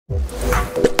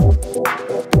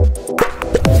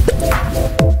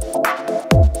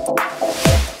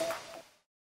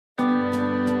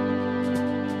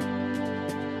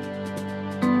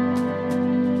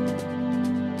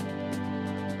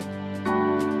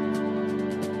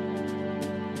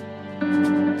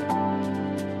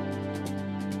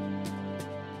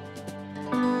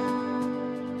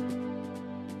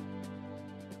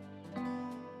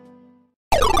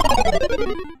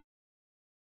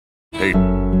Hey.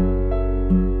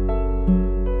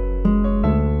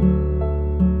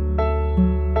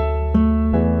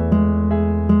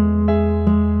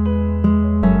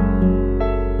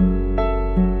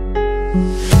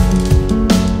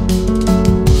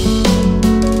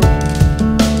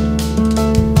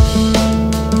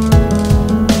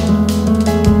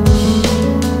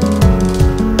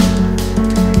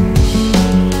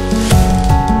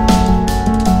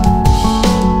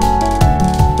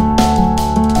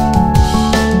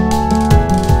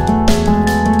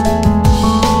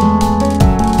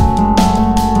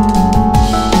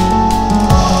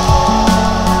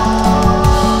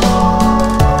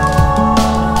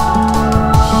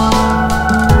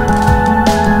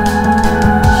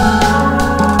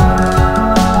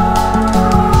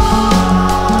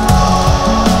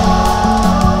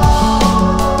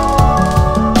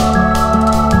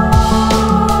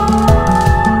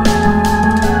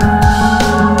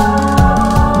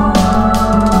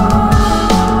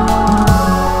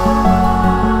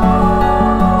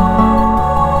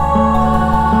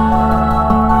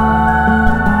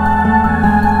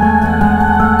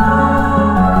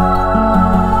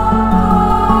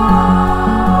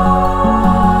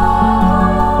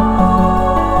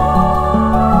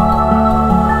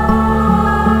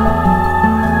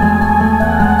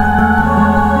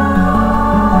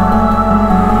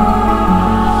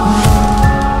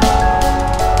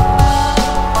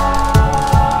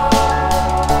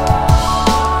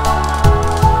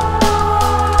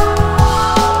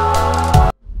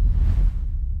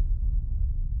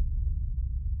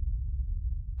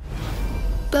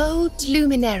 Bold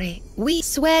luminary, we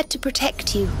swear to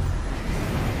protect you.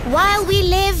 While we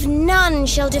live, none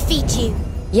shall defeat you.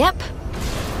 Yep.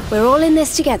 We're all in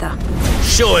this together.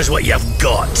 Show us what you've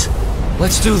got.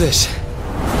 Let's do this.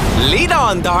 Lead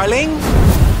on, darling.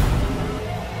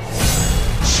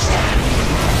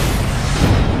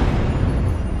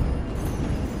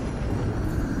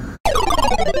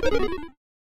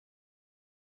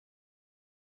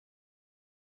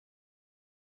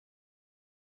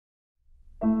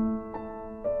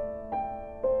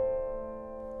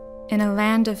 In a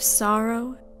land of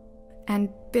sorrow and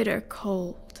bitter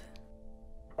cold,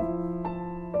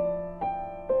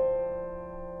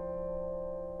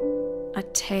 a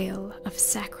tale of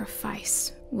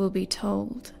sacrifice will be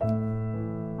told.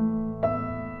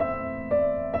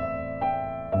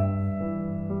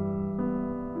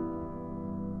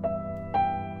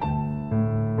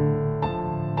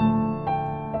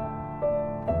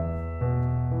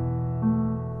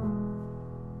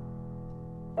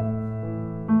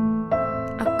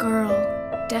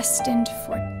 Destined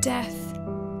for death,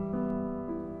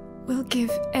 will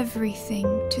give everything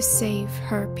to save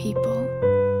her people.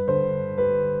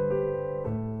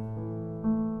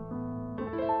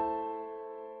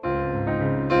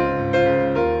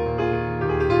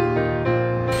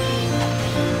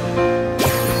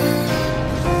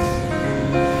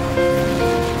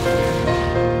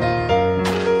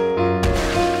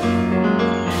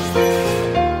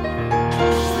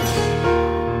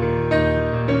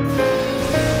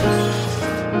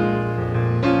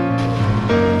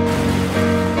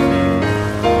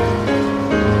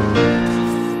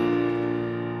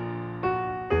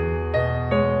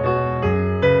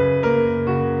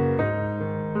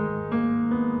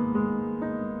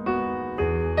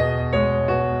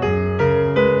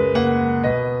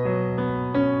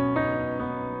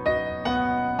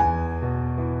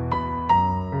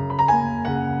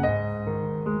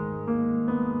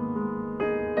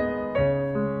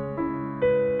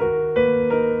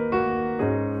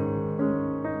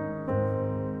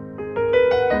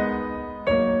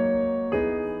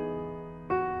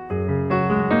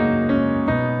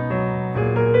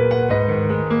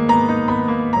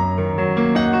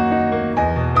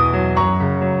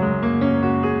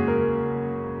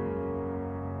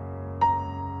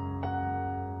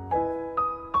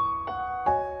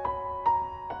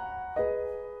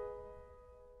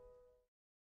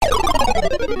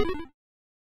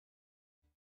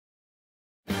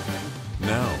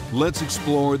 Now, let's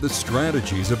explore the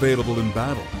strategies available in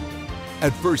battle.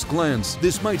 At first glance,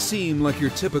 this might seem like your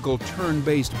typical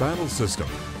turn-based battle system,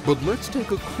 but let's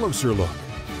take a closer look.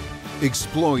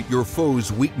 Exploit your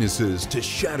foes' weaknesses to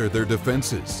shatter their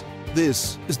defenses.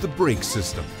 This is the break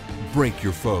system. Break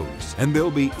your foes, and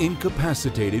they'll be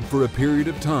incapacitated for a period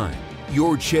of time.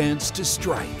 Your chance to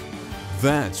strike.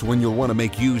 That's when you'll want to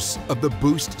make use of the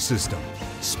boost system.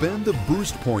 Spend the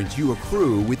boost points you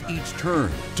accrue with each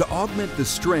turn to augment the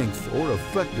strength or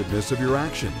effectiveness of your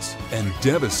actions and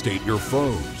devastate your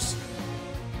foes.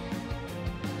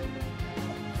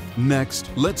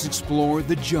 Next, let's explore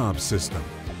the job system.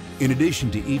 In addition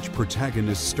to each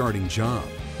protagonist's starting job,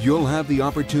 you'll have the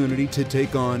opportunity to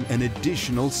take on an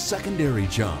additional secondary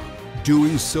job.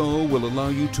 Doing so will allow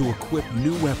you to equip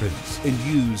new weapons and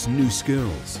use new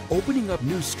skills, opening up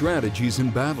new strategies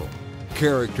in battle.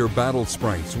 Character battle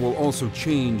sprites will also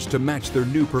change to match their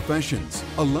new professions,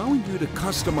 allowing you to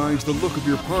customize the look of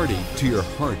your party to your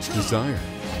heart's desire.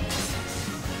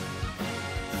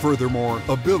 Furthermore,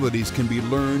 abilities can be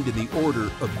learned in the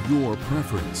order of your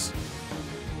preference.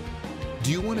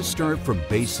 Do you want to start from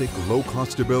basic,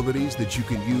 low-cost abilities that you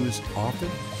can use often?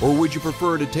 Or would you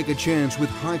prefer to take a chance with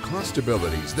high-cost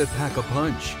abilities that pack a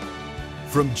punch?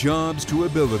 From jobs to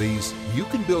abilities, you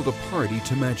can build a party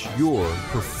to match your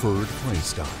preferred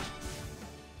playstyle.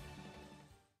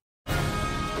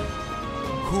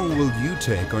 Who will you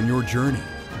take on your journey?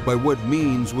 By what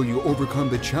means will you overcome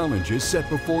the challenges set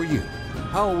before you?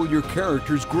 How will your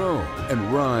characters grow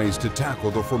and rise to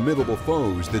tackle the formidable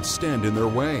foes that stand in their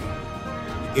way?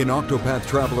 In Octopath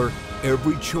Traveler,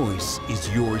 every choice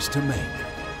is yours to make.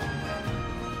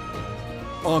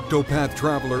 Octopath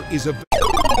Traveler is a...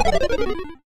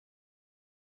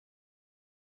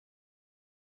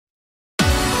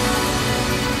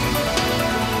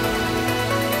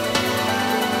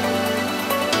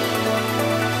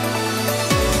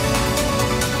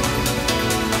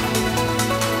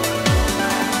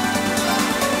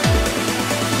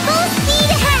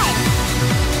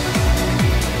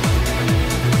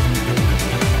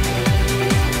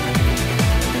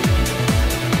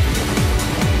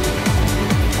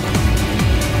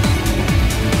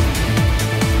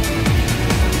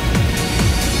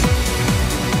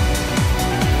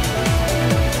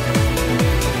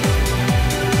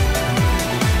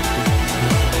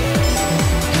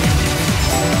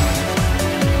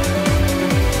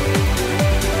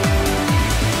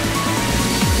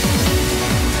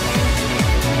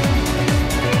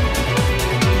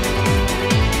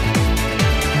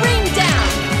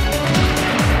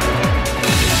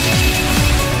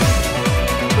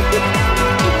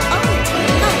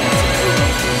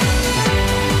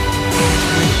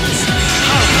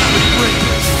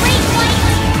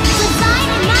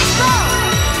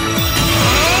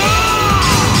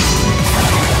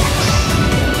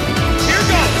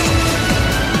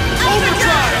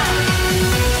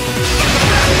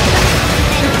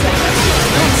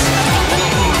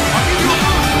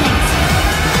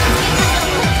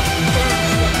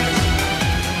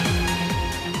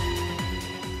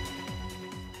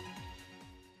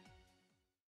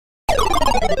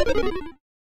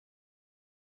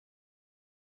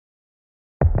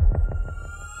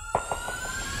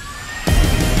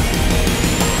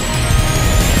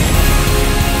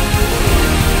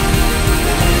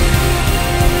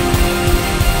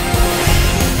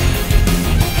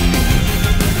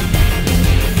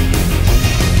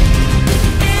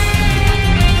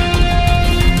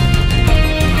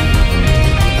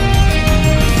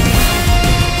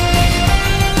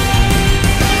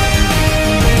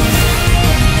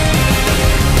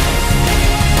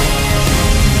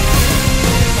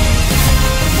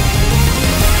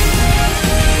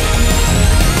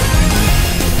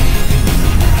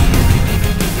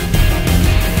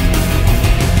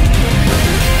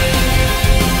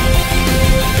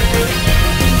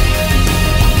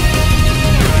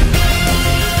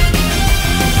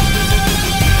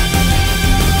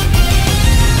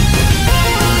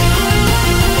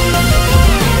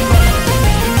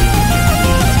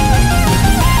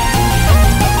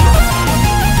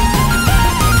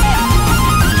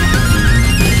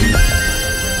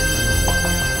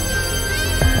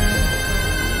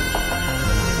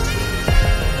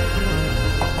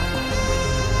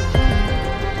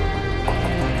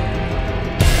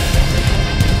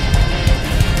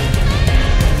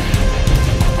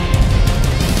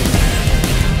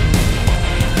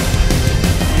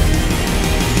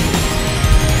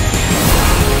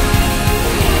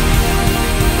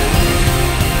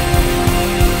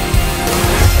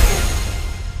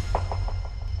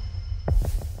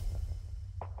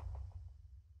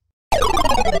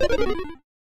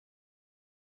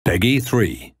 Peggy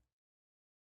 3.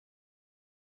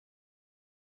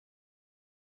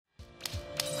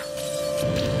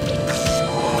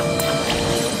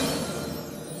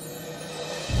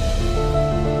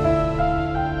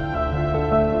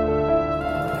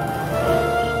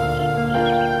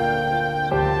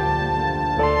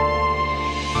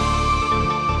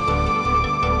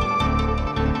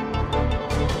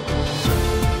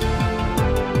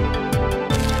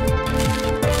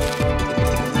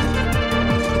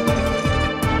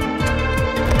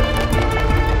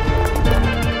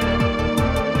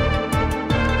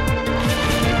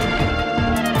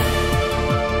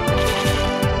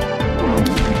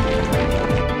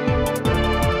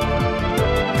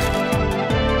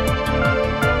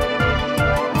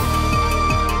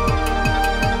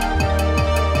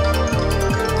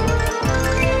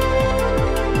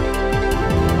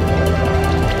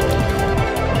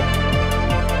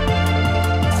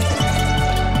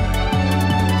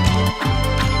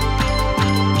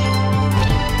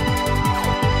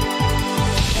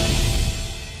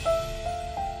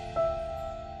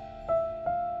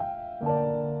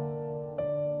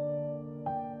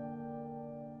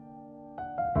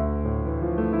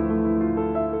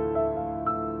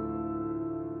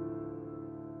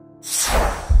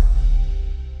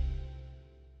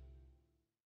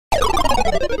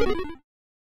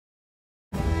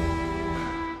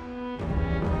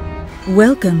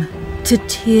 Welcome to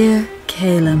Tyr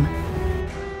Calum.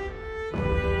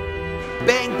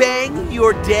 Bang bang,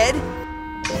 you're dead?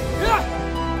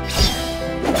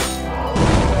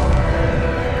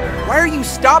 Why are you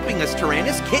stopping us,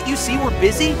 Tyrannus? Can't you see we're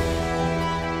busy?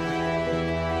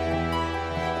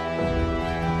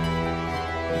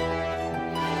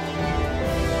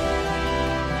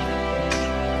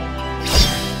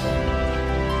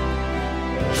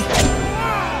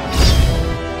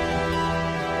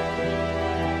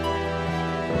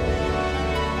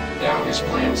 Now his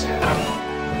plans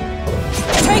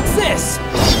have. Take this!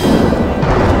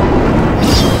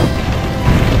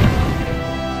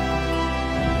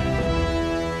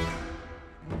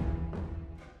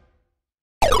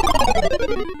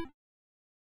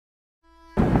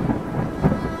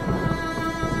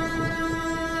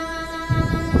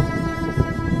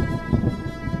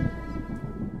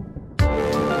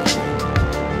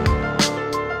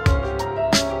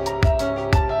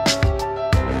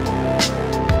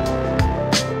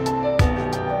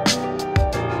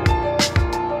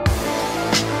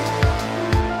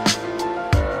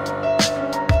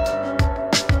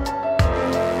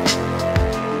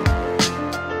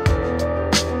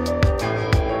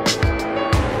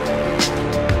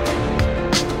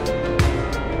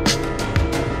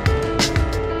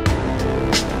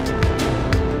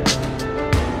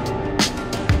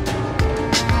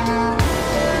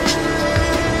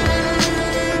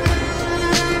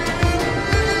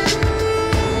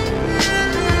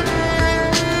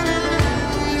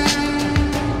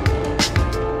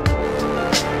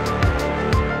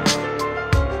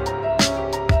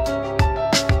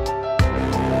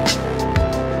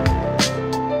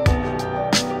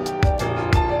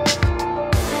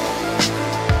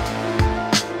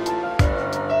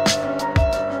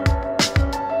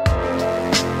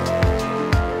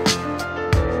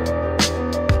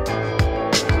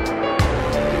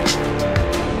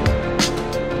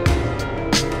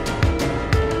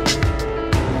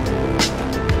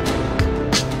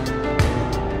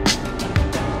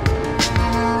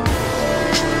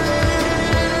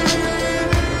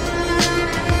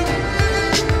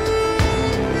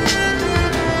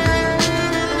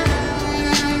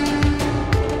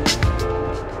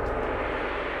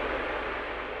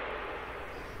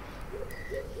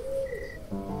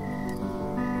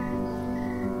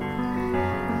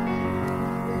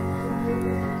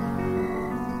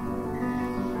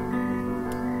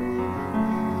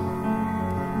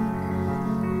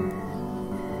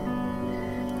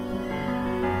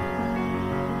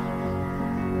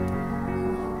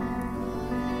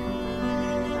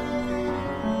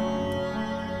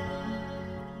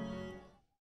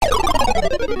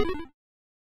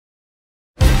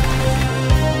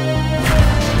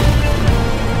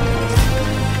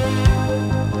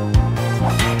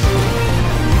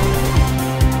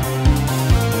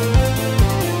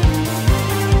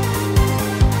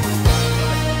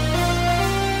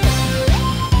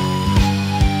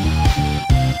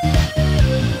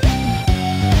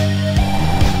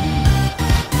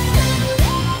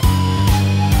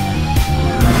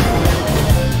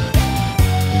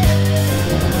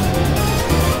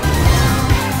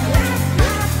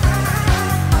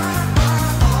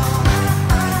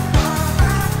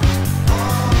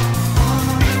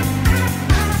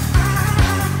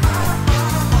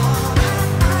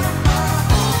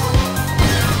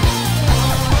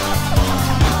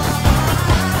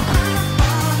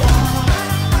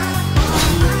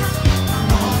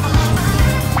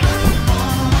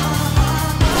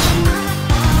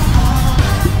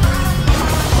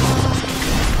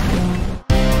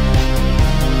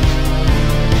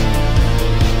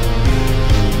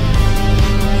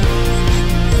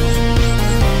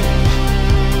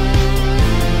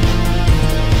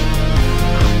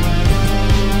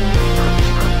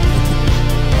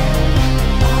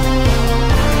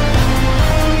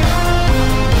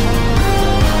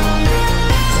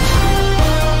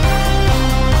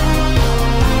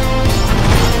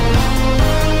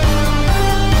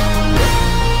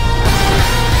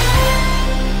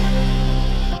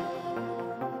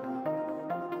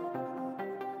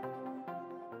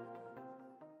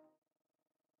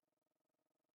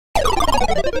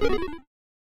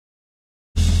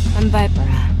 I'm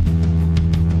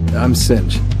Vipera. I'm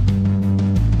Singe.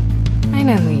 I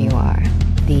know who you are.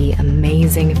 The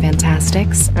amazing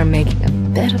Fantastics are making a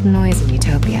bit of noise in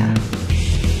Utopia.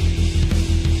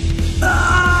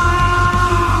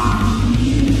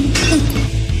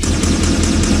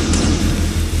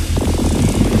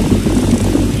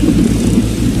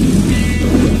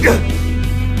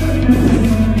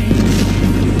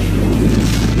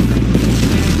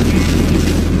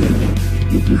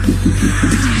 He's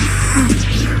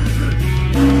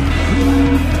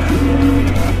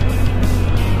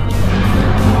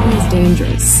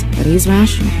dangerous, but he's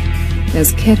rational.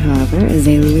 This kid, however, is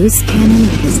a loose cannon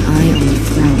with his eye on the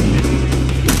throne.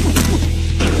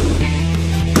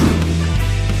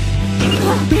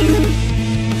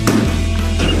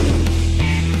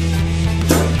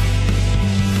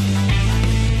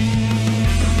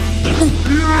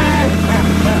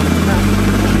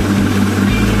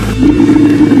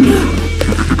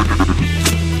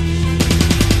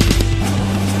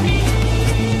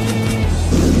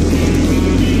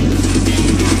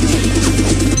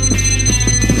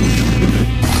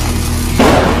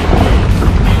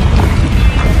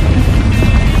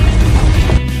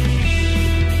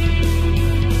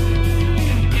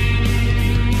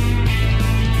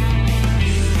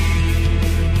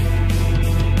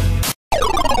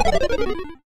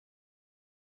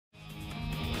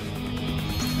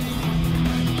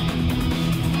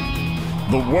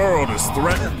 The world is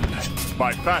threatened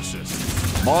by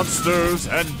fascists, monsters,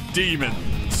 and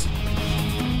demons.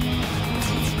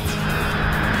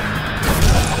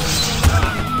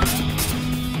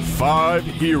 Five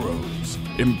heroes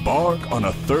embark on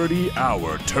a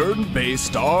 30-hour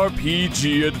turn-based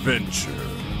RPG adventure.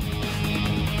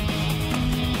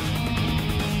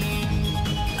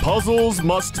 Puzzles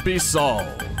must be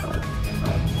solved.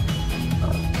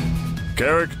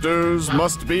 Characters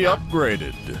must be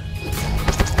upgraded.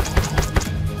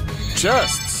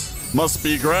 Chests must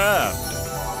be grabbed.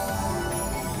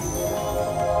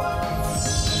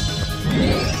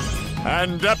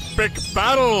 And epic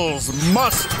battles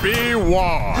must be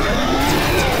won.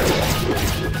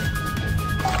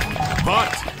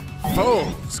 But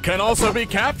foes can also be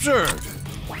captured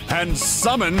and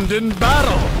summoned in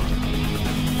battle.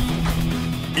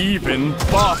 Even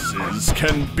bosses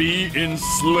can be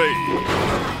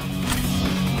enslaved.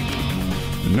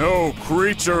 No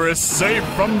creature is safe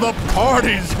from the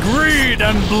party's greed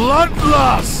and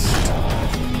bloodlust!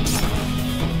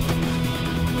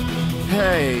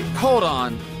 Hey, hold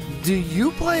on. Do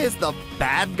you play as the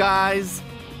bad guys?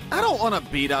 I don't want to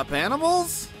beat up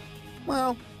animals.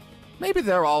 Well, maybe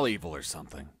they're all evil or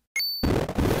something.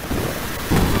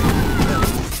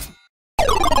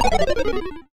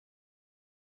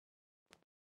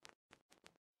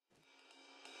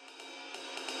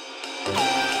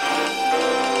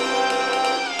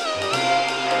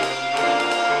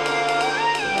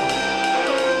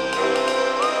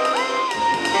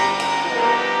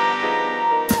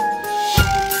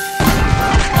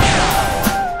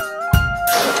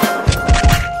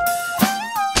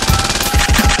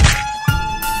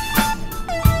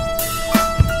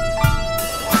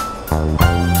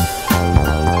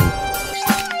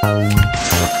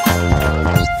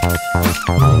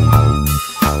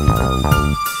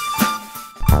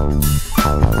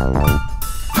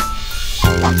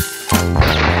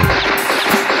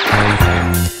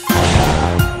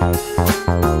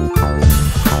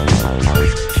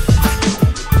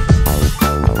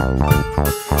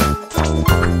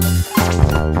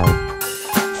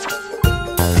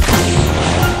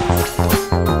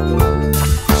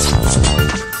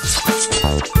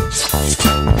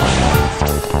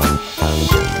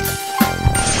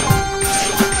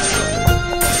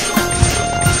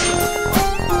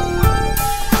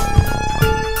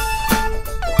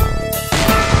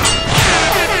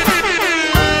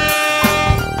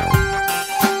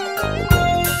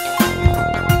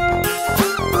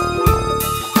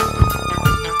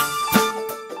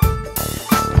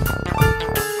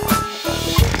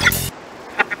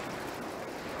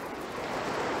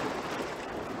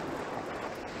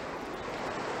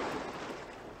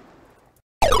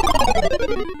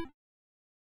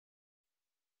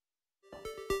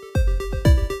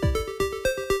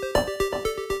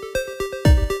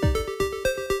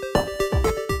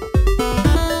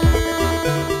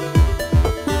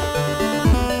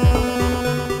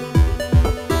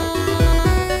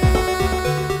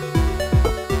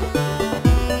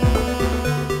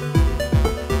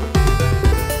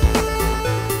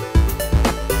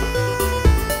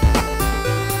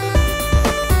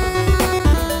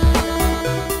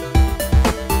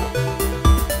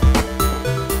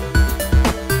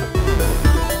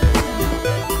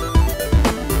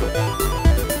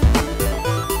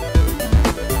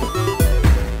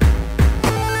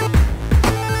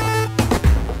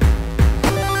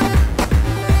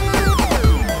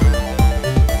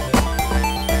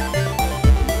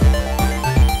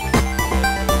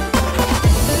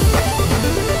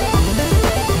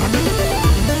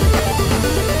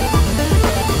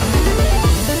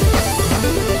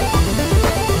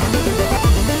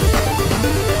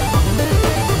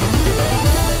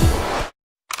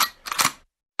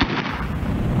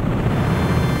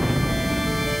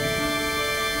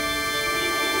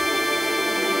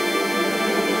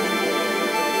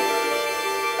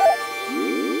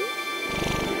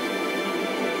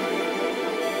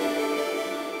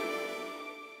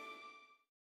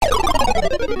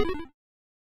 you